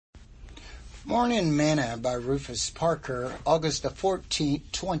Morning Manna by Rufus Parker, August the 14th,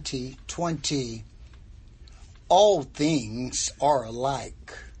 2020. All things are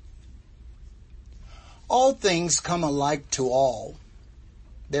alike. All things come alike to all.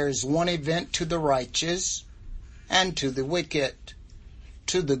 There is one event to the righteous and to the wicked,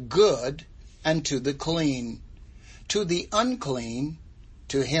 to the good and to the clean, to the unclean,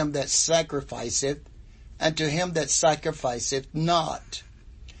 to him that sacrificeth, and to him that sacrificeth not.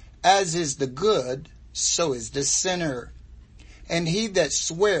 As is the good, so is the sinner. And he that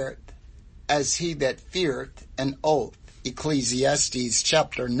sweareth, as he that feareth an oath. Ecclesiastes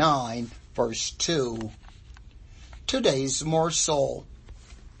chapter 9, verse 2. Today's morsel.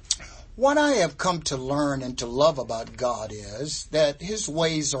 What I have come to learn and to love about God is that his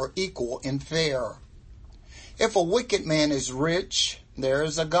ways are equal and fair. If a wicked man is rich, there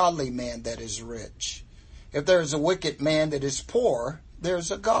is a godly man that is rich. If there is a wicked man that is poor,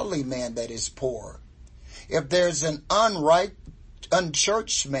 there's a godly man that is poor. If there's an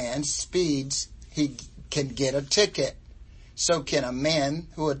unchurched man speeds, he can get a ticket. So can a man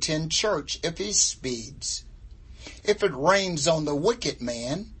who attends church if he speeds. If it rains on the wicked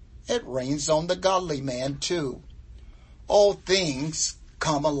man, it rains on the godly man too. All things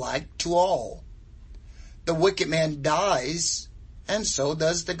come alike to all. The wicked man dies, and so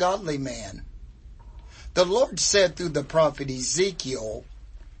does the godly man. The Lord said through the prophet Ezekiel,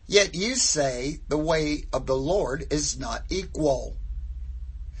 "Yet you say the way of the Lord is not equal.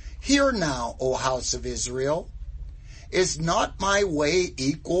 Hear now, O house of Israel, is not my way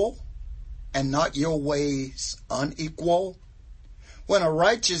equal, and not your ways unequal? When a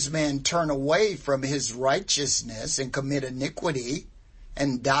righteous man turn away from his righteousness and commit iniquity,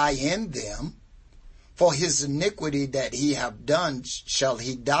 and die in them, for his iniquity that he have done shall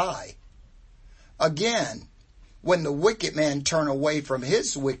he die. Again, when the wicked man turn away from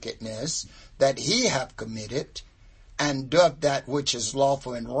his wickedness that he hath committed, and doth that which is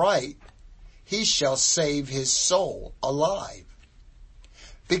lawful and right, he shall save his soul alive.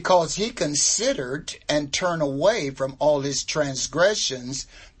 Because he considered and turned away from all his transgressions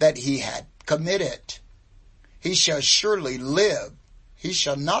that he had committed. He shall surely live, he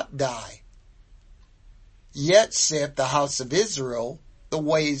shall not die. Yet saith the house of Israel, the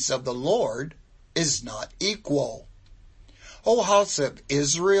ways of the Lord is not equal. O house of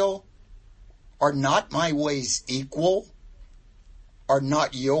Israel, are not my ways equal? Are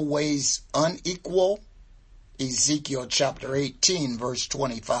not your ways unequal?" Ezekiel chapter 18, verse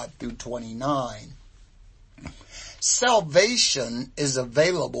 25 through 29. Salvation is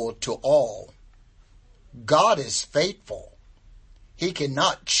available to all. God is faithful. He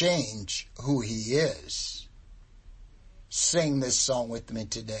cannot change who he is. Sing this song with me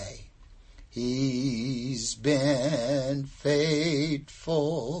today. He's been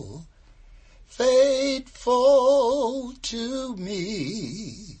faithful, faithful to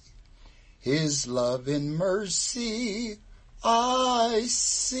me. His love and mercy I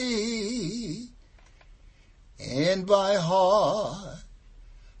see. In my heart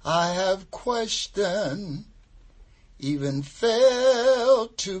I have questioned, even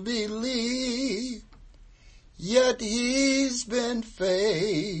failed to believe. Yet he's been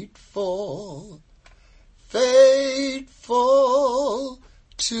faithful, faithful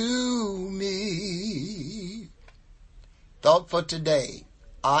to me. Thought for today,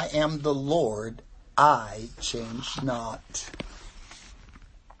 I am the Lord, I change not.